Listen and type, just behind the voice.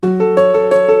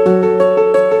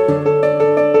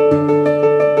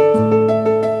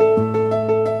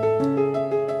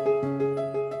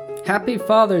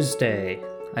Father's Day!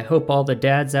 I hope all the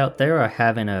dads out there are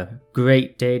having a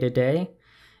great day today.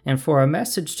 And for our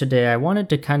message today, I wanted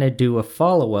to kind of do a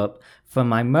follow-up from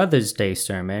my Mother's Day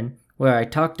sermon, where I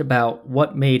talked about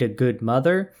what made a good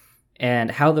mother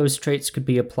and how those traits could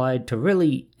be applied to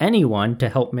really anyone to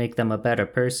help make them a better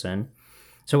person.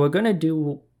 So we're going to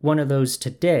do one of those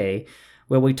today,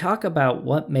 where we talk about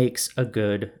what makes a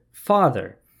good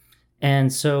father.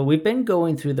 And so we've been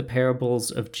going through the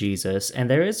parables of Jesus, and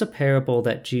there is a parable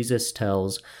that Jesus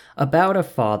tells about a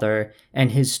father and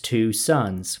his two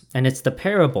sons. And it's the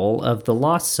parable of the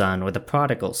lost son or the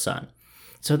prodigal son.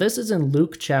 So this is in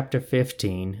Luke chapter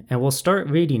 15, and we'll start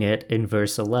reading it in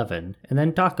verse 11, and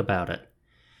then talk about it.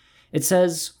 It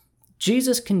says,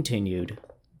 Jesus continued,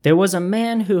 "There was a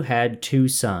man who had two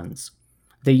sons.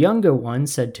 The younger one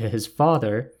said to his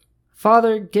father,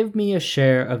 'Father, give me a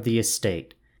share of the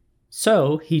estate.'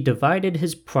 So he divided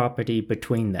his property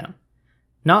between them.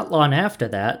 Not long after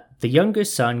that, the younger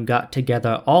son got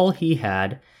together all he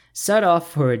had, set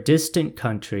off for a distant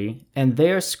country, and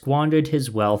there squandered his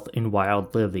wealth in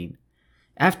wild living.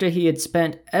 After he had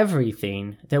spent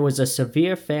everything, there was a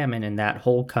severe famine in that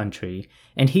whole country,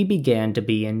 and he began to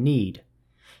be in need.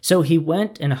 So he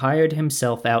went and hired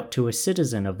himself out to a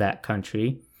citizen of that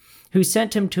country, who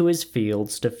sent him to his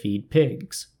fields to feed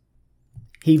pigs.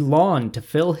 He longed to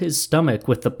fill his stomach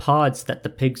with the pods that the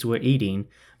pigs were eating,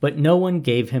 but no one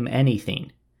gave him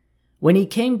anything. When he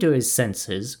came to his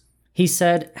senses, he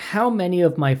said, 'How many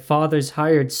of my father's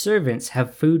hired servants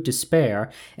have food to spare,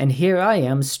 and here I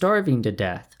am starving to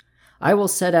death? I will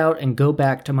set out and go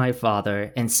back to my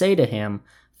father, and say to him,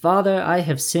 Father, I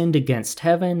have sinned against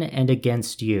heaven and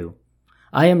against you.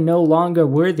 I am no longer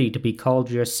worthy to be called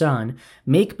your son.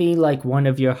 Make me like one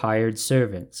of your hired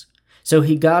servants.' So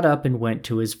he got up and went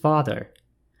to his father.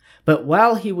 But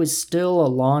while he was still a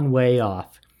long way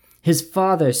off, his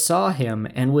father saw him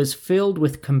and was filled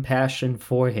with compassion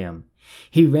for him.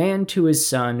 He ran to his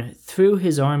son, threw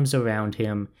his arms around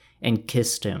him, and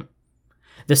kissed him.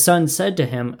 The son said to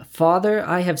him, 'Father,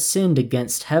 I have sinned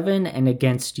against heaven and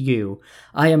against you.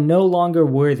 I am no longer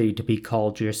worthy to be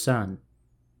called your son.'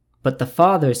 But the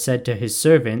father said to his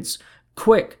servants,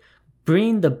 'Quick,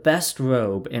 bring the best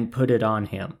robe and put it on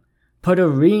him. Put a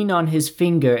ring on his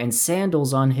finger and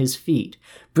sandals on his feet.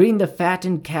 Bring the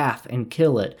fattened calf and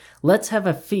kill it. Let's have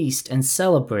a feast and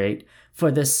celebrate,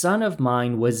 for this son of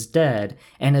mine was dead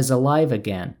and is alive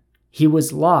again. He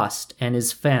was lost and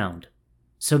is found.'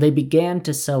 So they began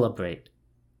to celebrate.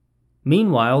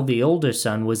 Meanwhile, the older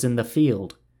son was in the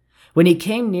field. When he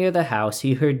came near the house,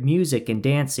 he heard music and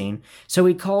dancing, so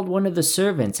he called one of the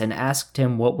servants and asked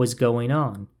him what was going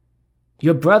on.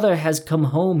 'Your brother has come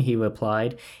home,' he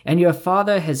replied, 'and your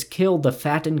father has killed the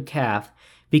fattened calf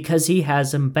because he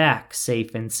has him back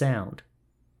safe and sound.'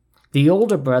 The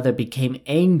older brother became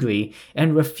angry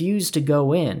and refused to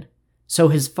go in, so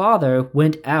his father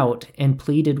went out and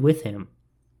pleaded with him.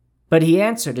 But he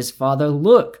answered his father,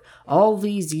 'Look, all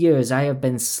these years I have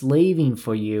been slaving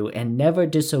for you and never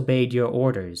disobeyed your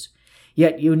orders.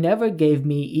 Yet you never gave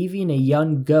me even a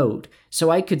young goat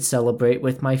so I could celebrate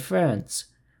with my friends.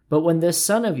 But when this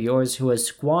son of yours who has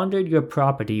squandered your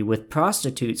property with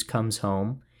prostitutes comes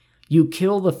home, you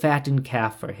kill the fattened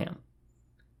calf for him.'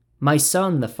 'My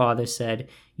son,' the father said,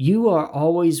 'you are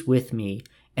always with me,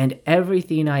 and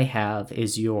everything I have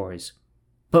is yours.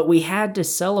 But we had to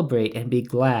celebrate and be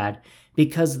glad,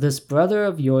 because this brother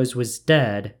of yours was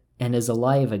dead and is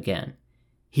alive again.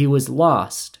 He was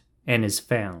lost and is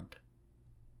found.'"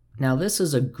 Now this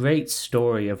is a great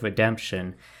story of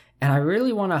redemption, and I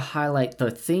really want to highlight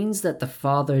the things that the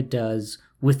father does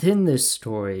within this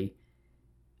story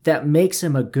that makes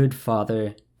him a good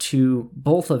father to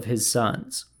both of his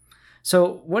sons.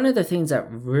 So one of the things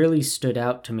that really stood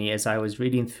out to me as I was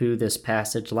reading through this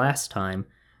passage last time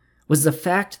was the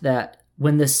fact that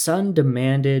when the son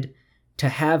demanded to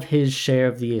have his share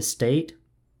of the estate,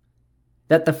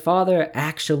 that the father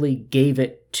actually gave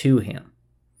it to him.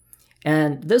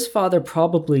 And this father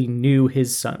probably knew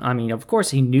his son. I mean, of course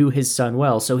he knew his son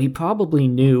well, so he probably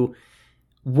knew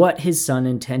what his son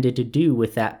intended to do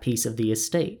with that piece of the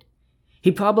estate.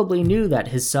 He probably knew that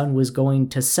his son was going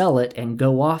to sell it and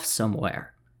go off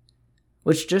somewhere,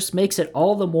 which just makes it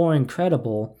all the more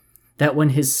incredible that when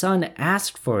his son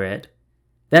asked for it,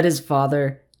 that his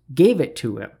father gave it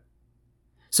to him.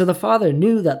 So the father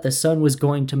knew that the son was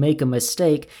going to make a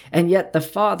mistake, and yet the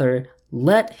father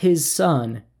let his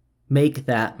son make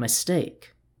that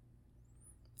mistake.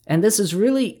 And this is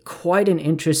really quite an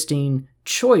interesting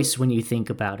choice when you think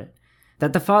about it,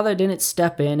 that the father didn't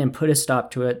step in and put a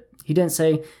stop to it. He didn't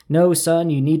say, no, son,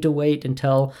 you need to wait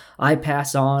until I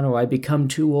pass on or I become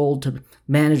too old to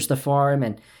manage the farm.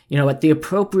 And, at the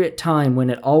appropriate time when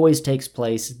it always takes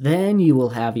place, then you will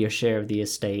have your share of the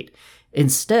estate.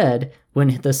 Instead,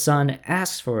 when the son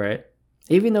asks for it,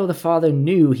 even though the father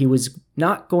knew he was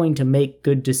not going to make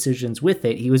good decisions with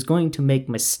it, he was going to make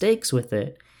mistakes with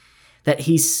it, that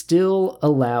he still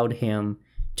allowed him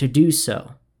to do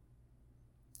so.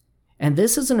 And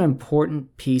this is an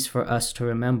important piece for us to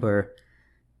remember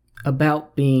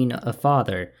about being a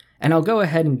father. And I'll go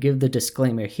ahead and give the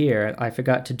disclaimer here. I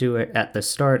forgot to do it at the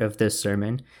start of this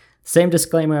sermon. Same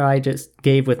disclaimer I just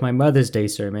gave with my Mother's Day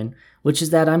sermon, which is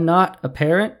that I'm not a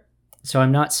parent, so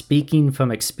I'm not speaking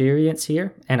from experience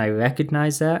here, and I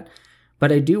recognize that.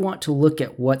 But I do want to look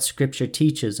at what Scripture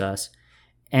teaches us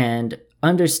and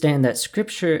understand that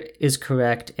Scripture is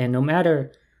correct, and no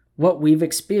matter what we've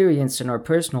experienced in our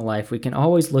personal life, we can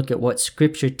always look at what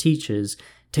Scripture teaches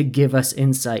to give us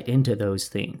insight into those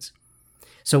things.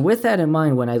 So with that in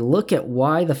mind, when I look at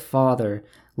why the father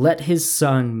let his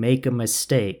son make a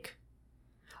mistake,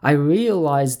 I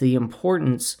realize the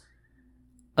importance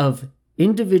of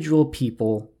individual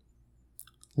people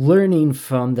learning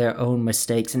from their own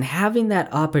mistakes and having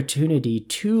that opportunity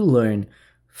to learn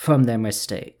from their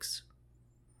mistakes.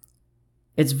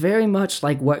 It's very much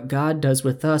like what God does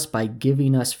with us by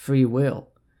giving us free will.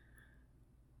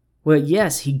 Where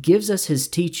yes, he gives us his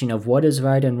teaching of what is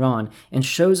right and wrong and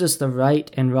shows us the right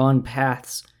and wrong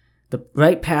paths, the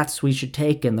right paths we should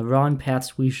take and the wrong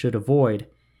paths we should avoid.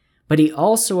 But he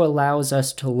also allows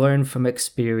us to learn from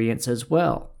experience as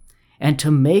well and to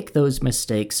make those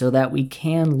mistakes so that we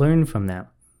can learn from them.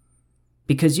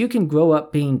 Because you can grow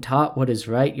up being taught what is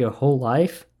right your whole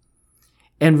life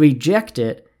and reject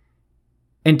it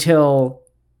until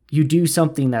you do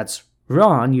something that's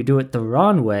wrong, you do it the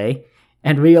wrong way,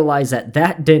 and realize that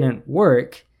that didn't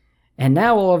work, and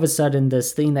now all of a sudden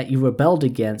this thing that you rebelled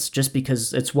against just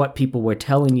because it's what people were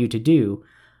telling you to do,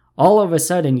 all of a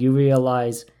sudden you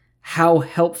realize how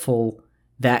helpful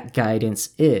that guidance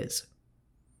is.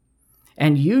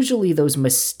 And usually those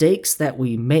mistakes that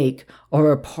we make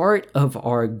are a part of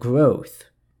our growth.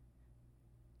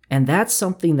 And that's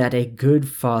something that a good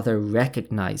father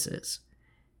recognizes.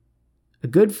 A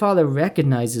good father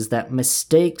recognizes that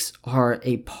mistakes are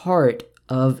a part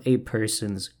of a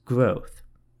person's growth.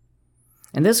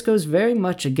 And this goes very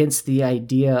much against the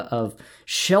idea of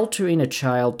sheltering a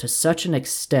child to such an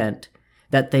extent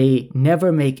that they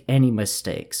never make any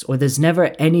mistakes, or there's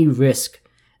never any risk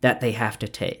that they have to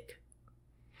take.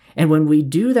 And when we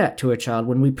do that to a child,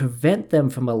 when we prevent them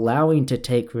from allowing to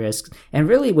take risks, and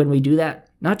really when we do that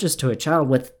not just to a child,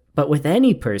 but with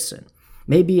any person,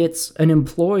 maybe it's an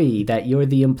employee that you're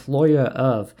the employer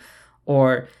of,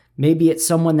 or maybe it's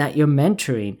someone that you're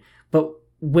mentoring. But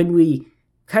when we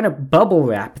kind of bubble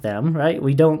wrap them, right?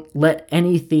 We don't let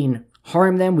anything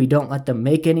harm them. We don't let them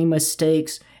make any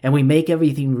mistakes, and we make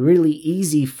everything really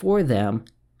easy for them.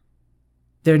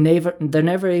 They're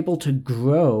never able to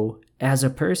grow as a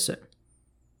person.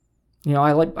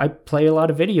 I play a lot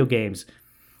of video games,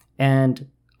 and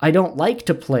I don't like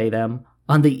to play them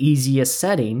on the easiest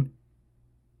setting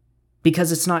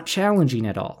because it's not challenging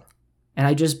at all. And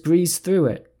I just breeze through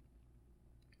it.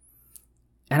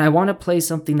 And I want to play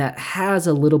something that has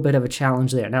a little bit of a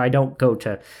challenge there. Now, I don't go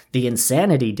to the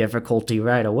insanity difficulty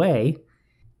right away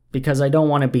because I don't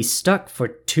want to be stuck for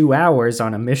 2 hours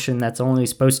on a mission that's only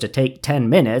supposed to take 10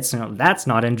 minutes. That's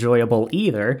not enjoyable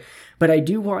either. But I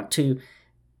do want to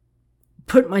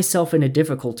put myself in a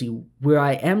difficulty where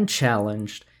I am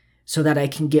challenged so that I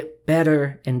can get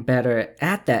better and better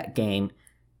at that game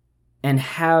and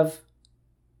have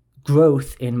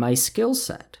growth in my skill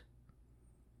set.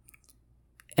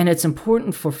 And it's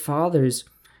important for fathers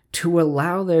to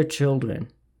allow their children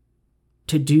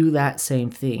to do that same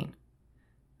thing.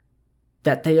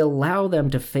 That they allow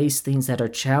them to face things that are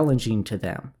challenging to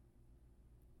them,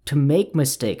 to make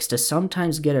mistakes, to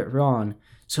sometimes get it wrong,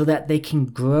 so that they can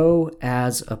grow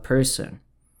as a person.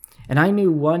 And I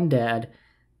knew one dad,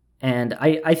 and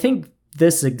I think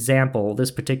this example,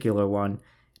 this particular one,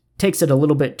 takes it a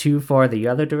little bit too far the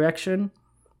other direction.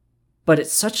 But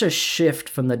it's such a shift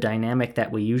from the dynamic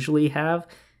that we usually have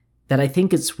that I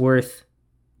think it's worth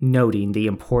noting the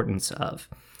importance of.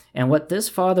 And what this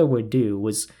father would do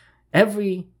was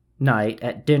every night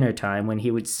at dinner time, when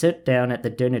he would sit down at the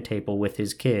dinner table with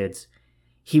his kids,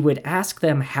 he would ask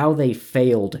them how they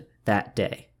failed that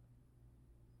day.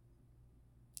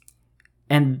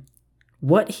 And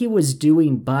what he was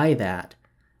doing by that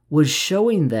was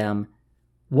showing them,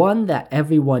 one, that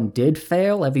everyone did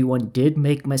fail, everyone did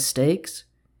make mistakes.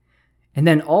 And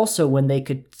then also when they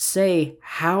could say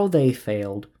how they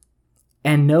failed,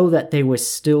 and know that they were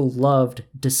still loved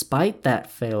despite that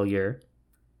failure,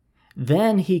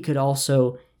 then he could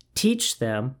also teach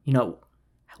them,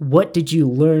 what did you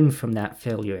learn from that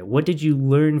failure? What did you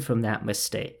learn from that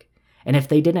mistake? And if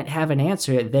they didn't have an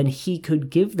answer, then he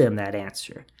could give them that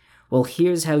answer. Well,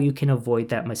 here's how you can avoid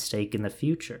that mistake in the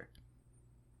future.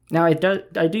 Now, I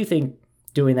do think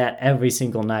doing that every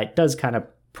single night does kind of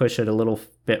push it a little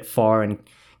bit far and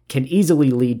can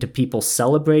easily lead to people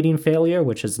celebrating failure,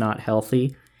 which is not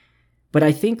healthy. But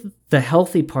I think the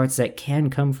healthy parts that can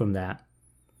come from that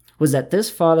was that this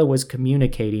father was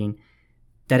communicating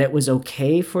that it was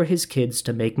okay for his kids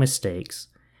to make mistakes.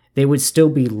 They would still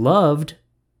be loved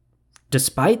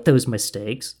despite those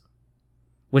mistakes,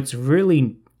 which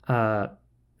really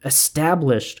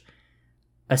established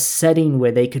a setting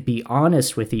where they could be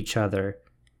honest with each other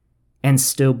and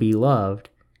still be loved.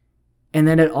 And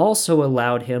then it also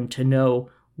allowed him to know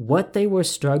what they were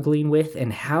struggling with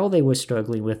and how they were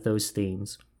struggling with those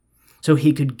things, so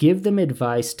he could give them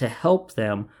advice to help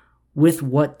them with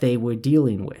what they were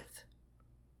dealing with.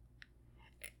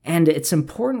 And it's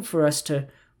important for us to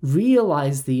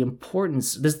realize the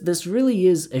importance. This really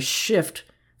is a shift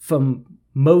from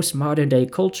most modern day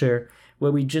culture,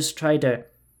 where we just try to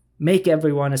make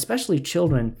everyone, especially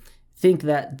children, think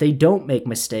that they don't make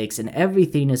mistakes and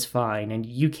everything is fine and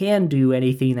you can do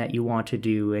anything that you want to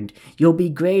do and you'll be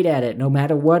great at it no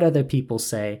matter what other people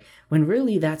say, when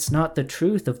really that's not the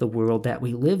truth of the world that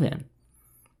we live in.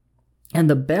 And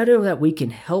the better that we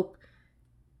can help,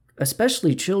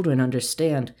 especially children,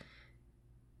 understand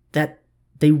that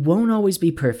they won't always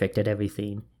be perfect at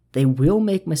everything. They will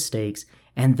make mistakes,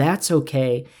 and that's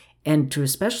okay. And to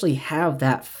especially have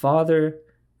that father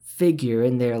figure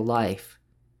in their life,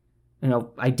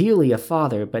 ideally a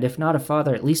father, but if not a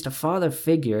father, at least a father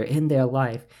figure in their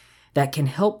life that can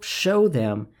help show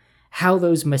them how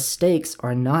those mistakes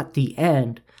are not the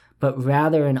end, but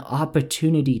rather an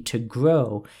opportunity to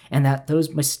grow, and that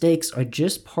those mistakes are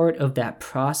just part of that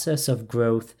process of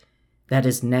growth that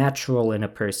is natural in a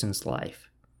person's life.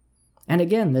 And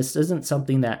again, this isn't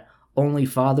something that only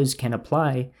fathers can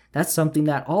apply. That's something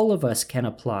that all of us can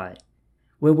apply,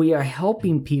 where we are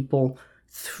helping people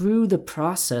through the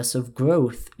process of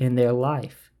growth in their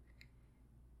life.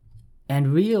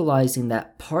 And realizing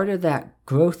that part of that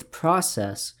growth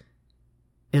process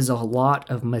is a lot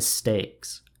of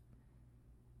mistakes.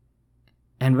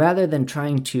 And rather than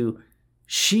trying to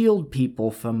shield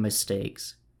people from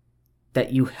mistakes,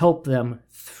 that you help them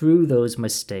through those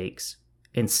mistakes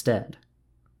instead.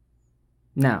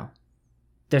 Now,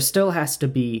 there still has to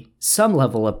be some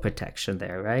level of protection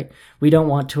there, right? We don't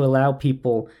want to allow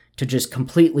people to just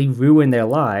completely ruin their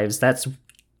lives. That's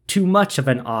too much of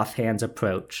an offhand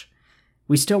approach.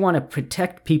 We still want to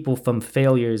protect people from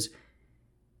failures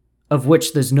of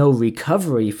which there's no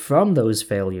recovery from those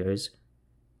failures.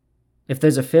 If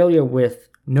there's a failure with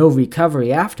no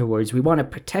recovery afterwards, we want to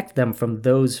protect them from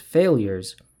those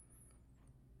failures.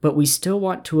 But we still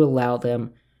want to allow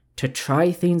them to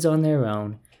try things on their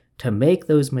own, to make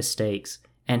those mistakes,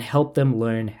 and help them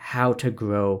learn how to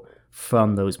grow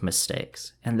from those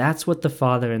mistakes. And that's what the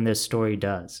father in this story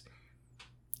does.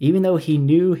 Even though he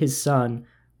knew his son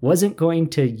wasn't going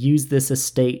to use this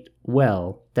estate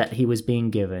well that he was being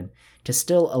given, to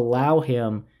still allow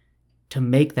him to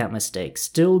make that mistake,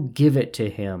 still give it to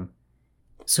him,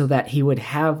 so that he would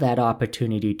have that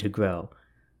opportunity to grow.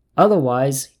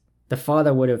 Otherwise, the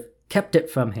father would have kept it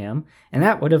from him, and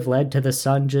that would have led to the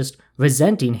son just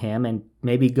resenting him and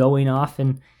maybe going off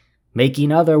and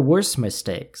making other worse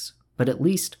mistakes. But at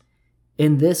least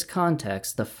in this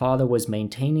context, the father was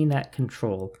maintaining that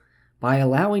control by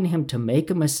allowing him to make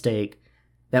a mistake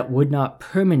that would not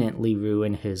permanently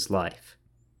ruin his life,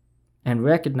 and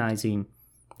recognizing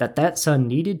that that son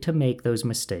needed to make those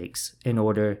mistakes in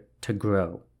order to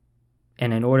grow,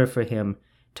 and in order for him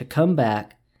to come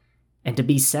back and to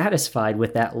be satisfied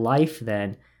with that life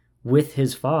then with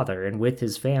his father and with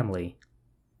his family,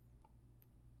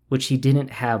 which he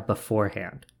didn't have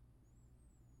beforehand.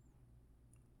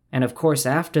 And of course,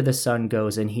 after the son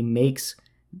goes and he makes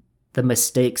the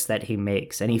mistakes that he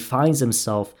makes, and he finds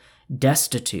himself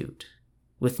destitute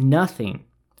with nothing,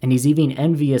 and he's even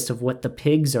envious of what the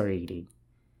pigs are eating,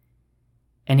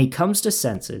 and he comes to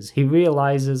senses, he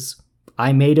realizes,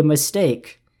 I made a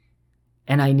mistake,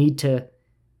 and I need to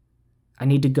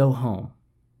go home.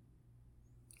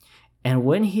 And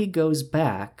when he goes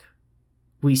back,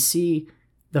 we see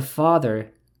the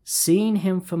father seeing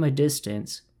him from a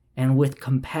distance and with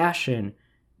compassion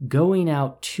going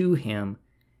out to him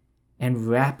and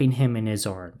wrapping him in his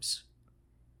arms,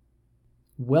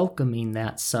 welcoming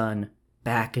that son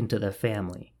back into the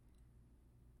family,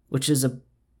 which is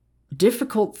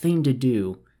difficult thing to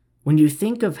do when you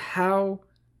think of how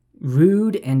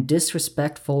rude and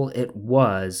disrespectful it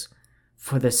was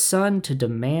for the son to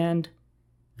demand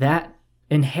that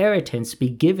inheritance be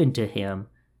given to him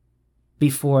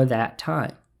before that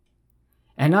time.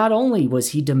 And not only was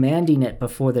he demanding it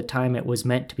before the time it was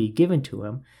meant to be given to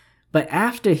him, but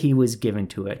after he was given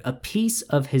to it, a piece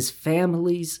of his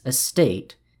family's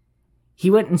estate, he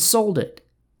went and sold it.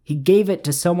 He gave it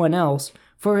to someone else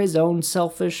for his own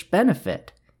selfish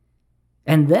benefit.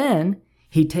 And then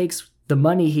he takes the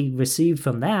money he received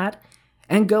from that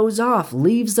and goes off,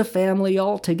 leaves the family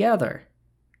altogether.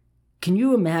 Can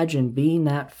you imagine being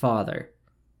that father?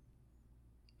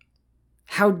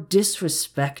 How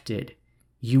disrespected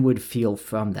you would feel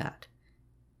from that.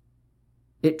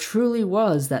 It truly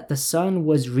was that the son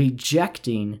was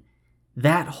rejecting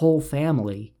that whole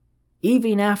family,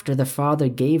 even after the father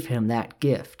gave him that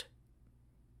gift.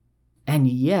 And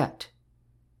yet,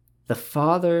 the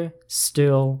father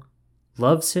still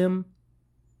loves him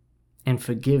and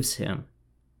forgives him,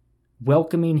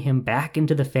 welcoming him back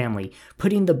into the family,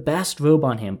 putting the best robe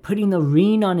on him, putting the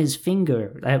ring on his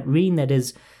finger, that ring that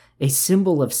is a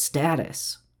symbol of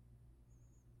status,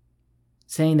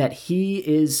 saying that he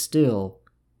is still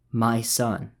my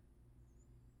son.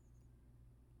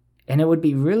 And it would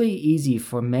be really easy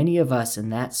for many of us in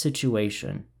that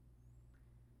situation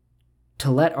to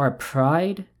let our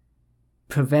pride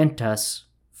prevent us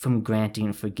from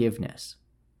granting forgiveness.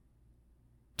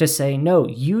 To say, no,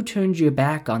 you turned your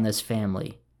back on this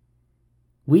family.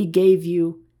 We gave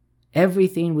you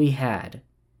everything we had,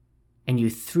 and you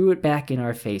threw it back in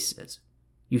our faces.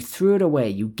 You threw it away,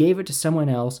 you gave it to someone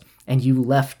else, and you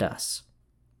left us.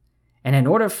 And in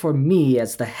order for me,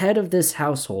 as the head of this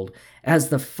household, as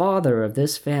the father of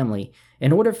this family,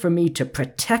 in order for me to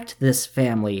protect this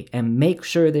family and make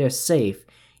sure they're safe,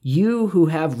 you who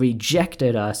have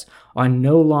rejected us are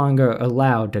no longer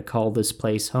allowed to call this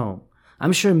place home.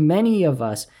 I'm sure many of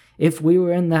us, if we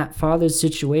were in that father's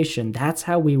situation, that's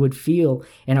how we would feel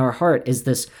in our heart, is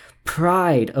this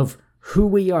pride of who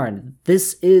we are.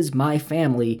 This is my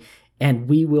family, and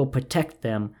we will protect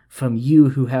them from you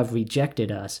who have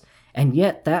rejected us. And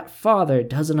yet that father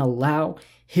doesn't allow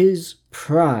his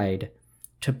pride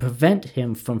to prevent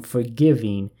him from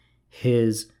forgiving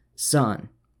his son.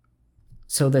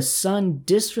 So the son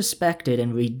disrespected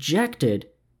and rejected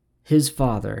his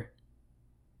father.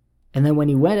 And then when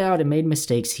he went out and made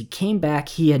mistakes, he came back,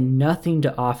 he had nothing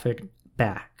to offer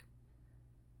back.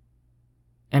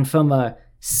 And from a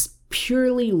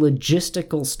purely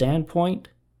logistical standpoint,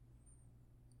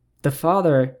 the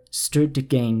father stood to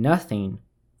gain nothing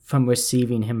from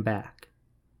receiving him back.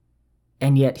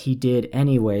 And yet he did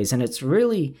anyways, and it's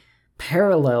really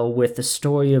parallel with the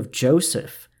story of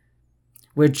Joseph,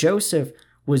 where Joseph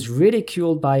was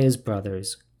ridiculed by his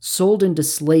brothers, sold into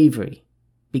slavery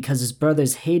because his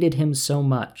brothers hated him so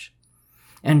much.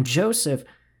 And Joseph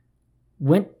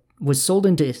was sold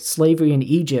into slavery in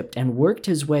Egypt and worked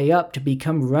his way up to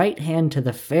become right hand to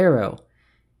the Pharaoh.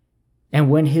 And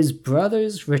when his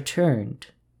brothers returned,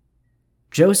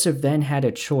 Joseph then had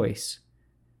a choice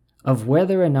of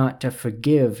whether or not to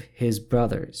forgive his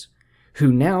brothers,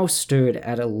 who now stood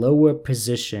at a lower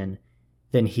position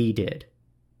than he did.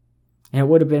 And it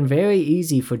would have been very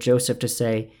easy for Joseph to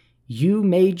say, you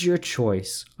made your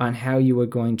choice on how you were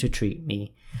going to treat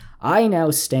me. I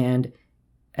now stand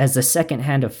as the second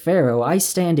hand of Pharaoh. I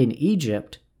stand in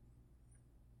Egypt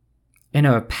in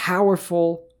a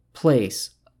powerful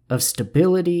place of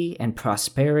stability and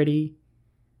prosperity.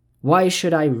 Why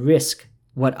should I risk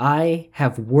what I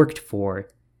have worked for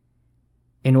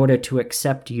in order to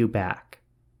accept you back?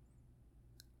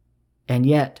 And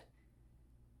yet,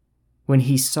 when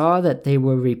he saw that they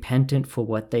were repentant for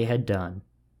what they had done,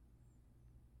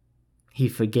 he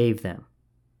forgave them,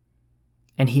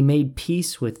 and he made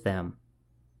peace with them.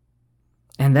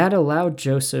 And that allowed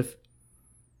Joseph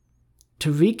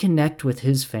to reconnect with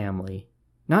his family,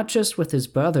 not just with his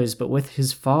brothers, but with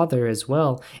his father as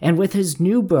well, and with his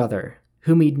new brother,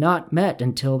 whom he'd not met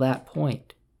until that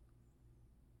point.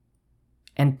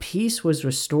 And peace was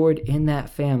restored in that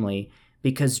family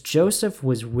because Joseph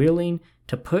was willing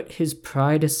to put his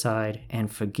pride aside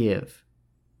and forgive.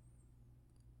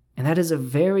 And that is a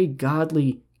very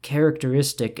godly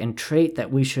characteristic and trait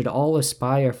that we should all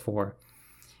aspire for,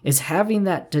 is having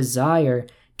that desire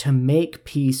to make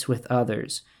peace with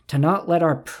others, to not let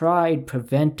our pride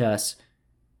prevent us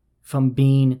from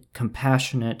being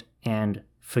compassionate and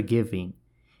forgiving.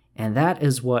 And that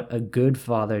is what a good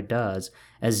father does,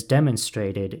 as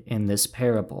demonstrated in this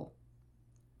parable.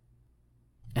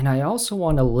 And I also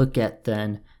want to look at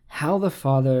then how the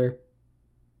father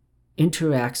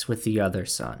interacts with the other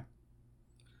son.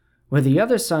 where the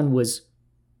other son was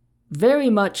very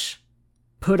much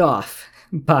put off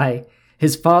by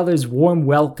his father's warm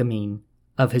welcoming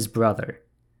of his brother,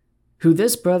 who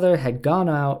this brother had gone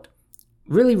out,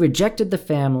 really rejected the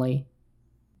family,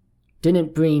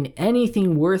 didn't bring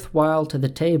anything worthwhile to the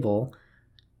table,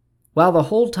 while the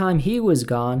whole time he was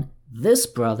gone, this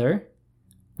brother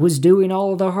was doing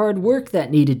all of the hard work that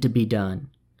needed to be done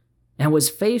and was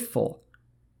faithful.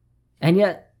 And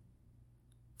yet,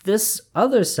 this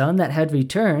other son that had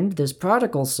returned, this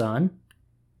prodigal son,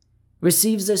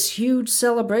 receives this huge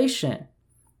celebration.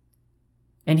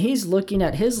 And he's looking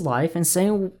at his life and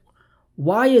saying,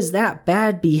 why is that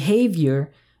bad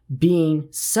behavior being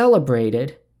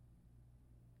celebrated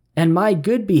and my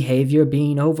good behavior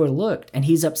being overlooked? And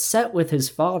he's upset with his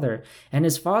father, and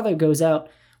his father goes out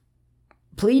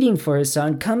pleading for his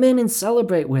son, come in and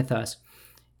celebrate with us.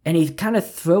 And he kind of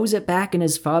throws it back in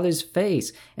his father's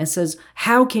face and says,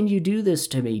 how can you do this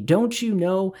to me? Don't you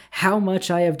know how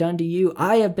much I have done to you?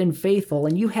 I have been faithful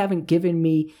and you haven't given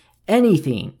me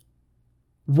anything.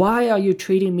 Why are you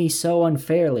treating me so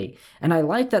unfairly? And I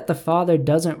like that the father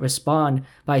doesn't respond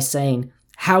by saying,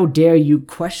 how dare you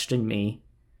question me?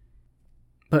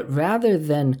 But rather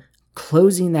than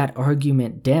closing that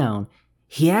argument down,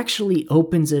 he actually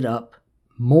opens it up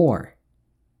more.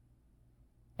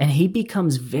 And he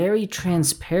becomes very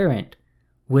transparent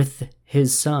with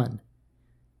his son,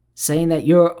 saying that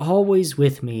you're always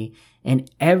with me and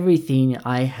everything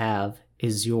I have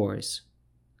is yours.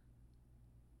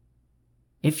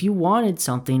 If you wanted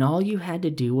something, all you had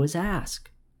to do was ask.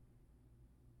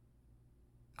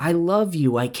 I love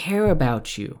you. I care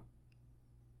about you.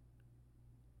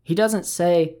 He doesn't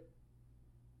say,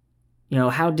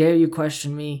 how dare you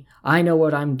question me? I know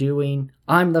what I'm doing.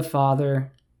 I'm the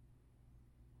father.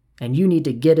 And you need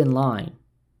to get in line.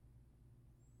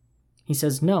 He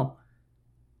says, no,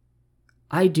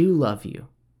 I do love you.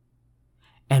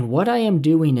 And what I am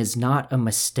doing is not a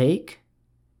mistake.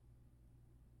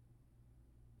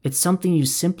 It's something you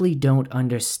simply don't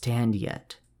understand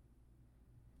yet.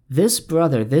 This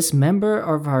brother, this member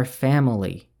of our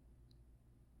family,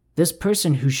 this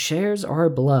person who shares our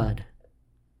blood,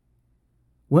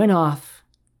 went off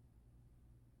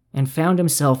and found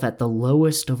himself at the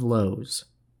lowest of lows.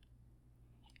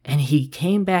 And he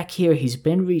came back here, he's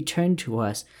been returned to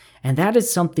us, and that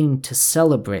is something to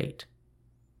celebrate.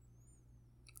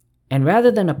 And rather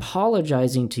than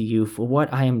apologizing to you for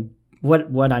what I'm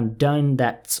done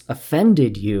that's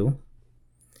offended you,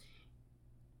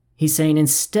 he's saying,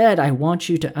 instead, I want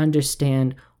you to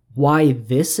understand why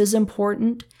this is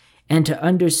important and to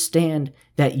understand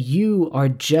that you are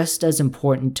just as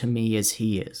important to me as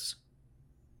he is.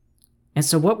 And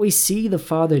so what we see the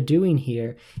Father doing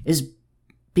here is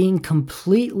being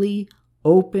completely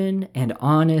open and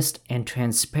honest and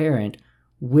transparent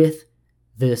with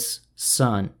this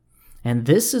son. And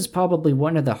this is probably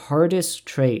one of the hardest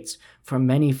traits for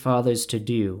many fathers to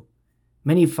do,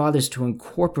 many fathers to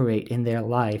incorporate in their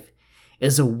life,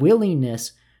 is a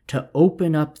willingness to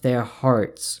open up their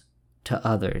hearts to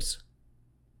others.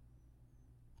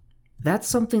 That's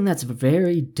something that's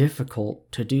very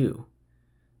difficult to do,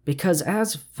 because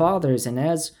as fathers and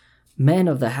as men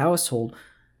of the household,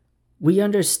 we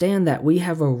understand that we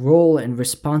have a role and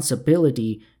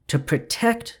responsibility to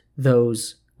protect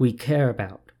those we care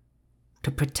about, to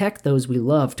protect those we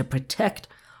love, to protect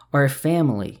our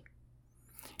family.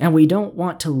 And we don't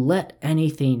want to let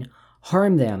anything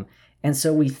harm them. And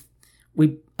so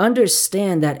we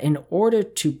understand that in order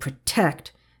to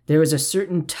protect, there is a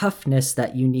certain toughness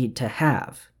that you need to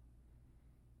have.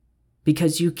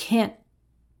 Because you can't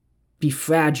be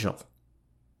fragile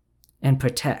and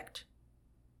protect.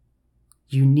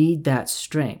 You need that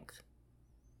strength.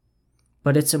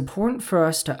 But it's important for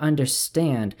us to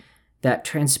understand that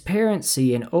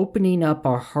transparency and opening up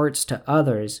our hearts to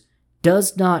others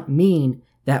does not mean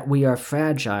that we are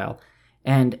fragile.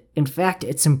 And in fact,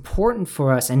 it's important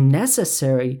for us and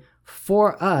necessary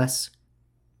for us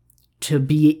to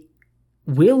be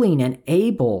willing and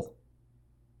able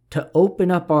to open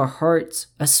up our hearts,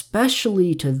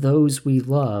 especially to those we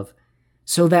love,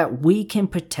 so that we can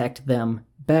protect them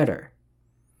better.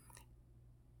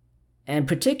 And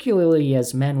particularly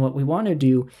as men, what we want to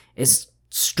do is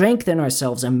strengthen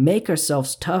ourselves and make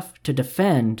ourselves tough to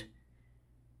defend.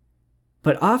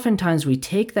 But oftentimes we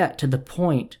take that to the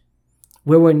point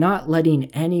where we're not letting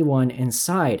anyone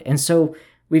inside. And so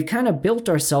we've kind of built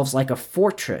ourselves like a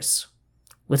fortress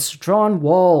with strong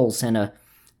walls and a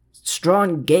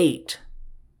strong gate.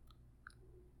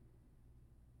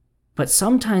 But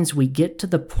sometimes we get to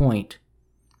the point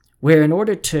where in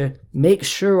order to make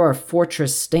sure our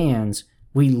fortress stands,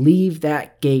 we leave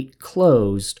that gate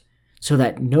closed so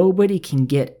that nobody can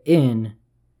get in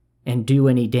and do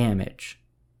any damage.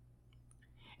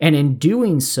 And in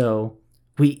doing so,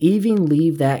 we even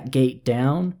leave that gate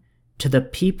down to the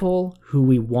people who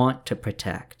we want to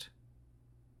protect.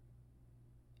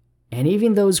 And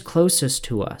even those closest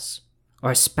to us,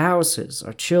 our spouses,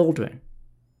 our children,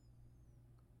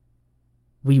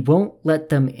 we won't let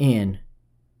them in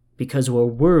because we're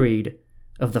worried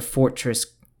of the fortress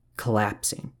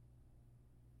collapsing.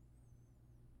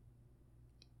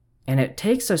 And it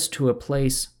takes us to a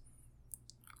place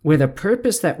where the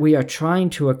purpose that we are trying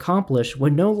to accomplish, we're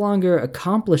no longer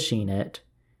accomplishing it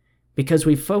because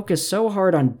we focus so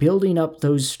hard on building up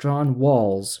those strong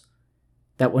walls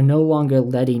that we're no longer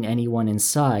letting anyone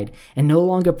inside and no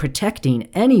longer protecting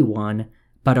anyone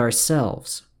but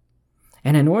ourselves.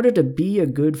 And in order to be a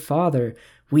good father,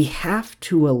 we have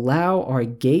to allow our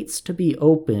gates to be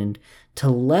opened to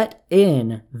let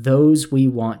in those we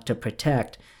want to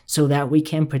protect so that we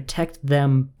can protect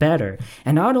them better.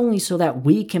 And not only so that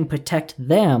we can protect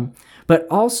them, but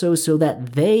also so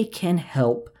that they can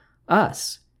help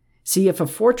us. See, if a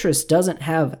fortress doesn't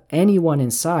have anyone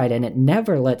inside and it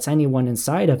never lets anyone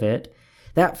inside of it,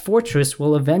 that fortress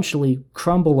will eventually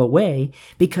crumble away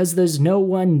because there's no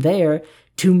one there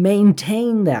to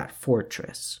maintain that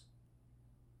fortress.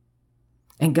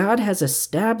 And God has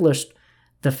established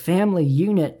the family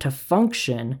unit to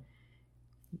function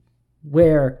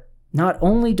where not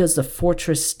only does the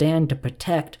fortress stand to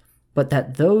protect, but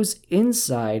that those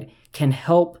inside can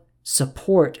help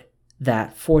support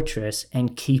that fortress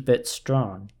and keep it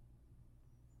strong.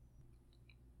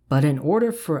 But in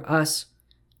order for us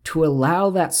to allow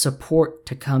that support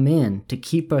to come in to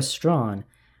keep us strong,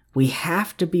 we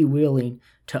have to be willing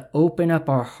to open up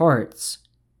our hearts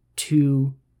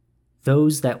to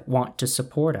those that want to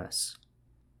support us.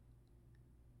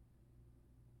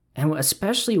 And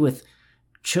especially with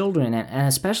children, and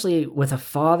especially with a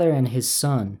father and his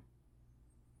son,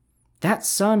 that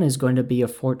son is going to be a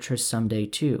fortress someday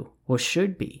too, or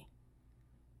should be.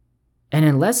 And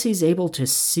unless he's able to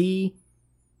see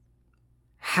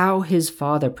how his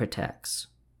father protects,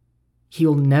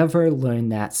 he'll never learn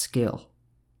that skill.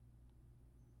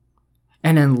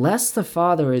 And unless the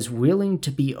father is willing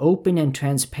to be open and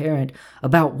transparent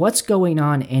about what's going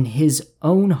on in his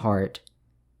own heart,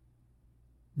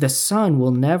 the son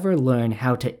will never learn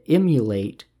how to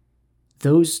emulate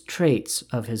those traits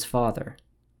of his father.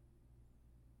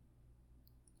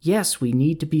 Yes, we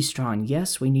need to be strong.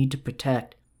 Yes, we need to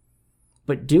protect.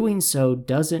 But doing so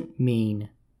doesn't mean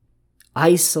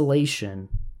isolation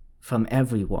from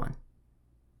everyone.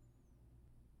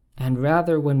 And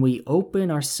rather, when we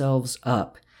open ourselves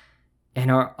up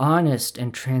and are honest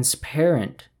and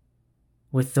transparent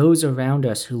with those around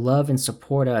us who love and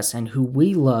support us and who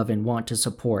we love and want to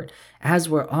support, as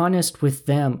we're honest with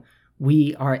them,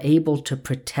 we are able to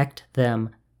protect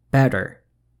them better.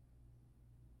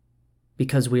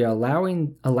 Because we are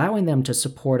allowing them to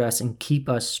support us and keep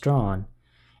us strong.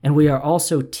 And we are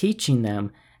also teaching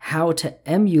them how to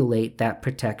emulate that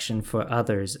protection for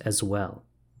others as well.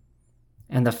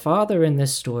 And the father in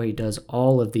this story does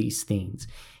all of these things.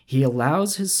 He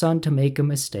allows his son to make a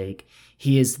mistake.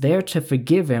 He is there to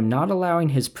forgive him, not allowing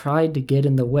his pride to get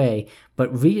in the way,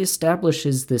 but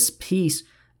reestablishes this peace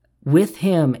with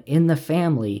him in the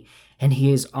family. And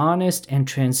he is honest and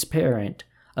transparent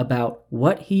about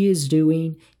what he is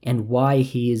doing and why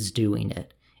he is doing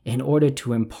it, in order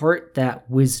to impart that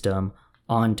wisdom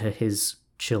onto his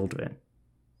children.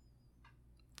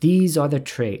 These are the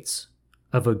traits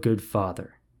of a good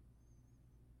father: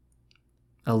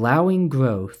 allowing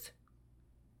growth,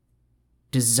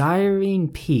 desiring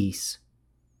peace,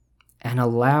 and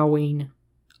allowing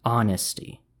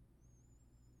honesty.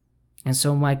 And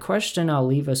so my question I'll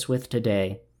leave us with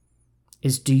today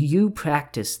is, do you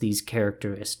practice these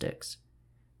characteristics?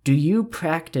 Do you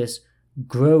practice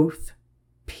growth,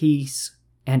 peace,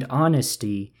 and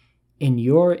honesty in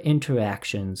your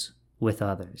interactions with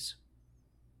others?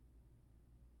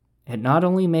 It not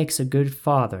only makes a good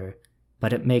father,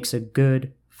 but it makes a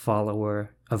good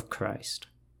follower of Christ.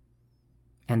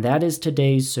 And that is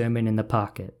today's Sermon in the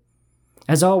Pocket.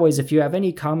 As always, if you have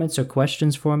any comments or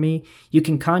questions for me, you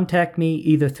can contact me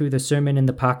either through the Sermon in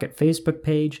the Pocket Facebook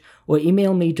page or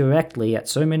email me directly at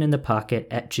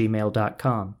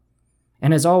sermoninthepocket@gmail.com.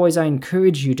 And as always, I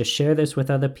encourage you to share this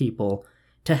with other people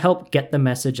to help get the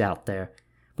message out there.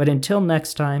 But until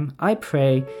next time, I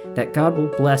pray that God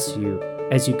will bless you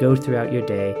as you go throughout your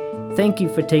day. Thank you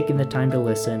for taking the time to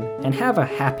listen, and have a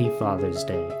happy Father's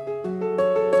Day.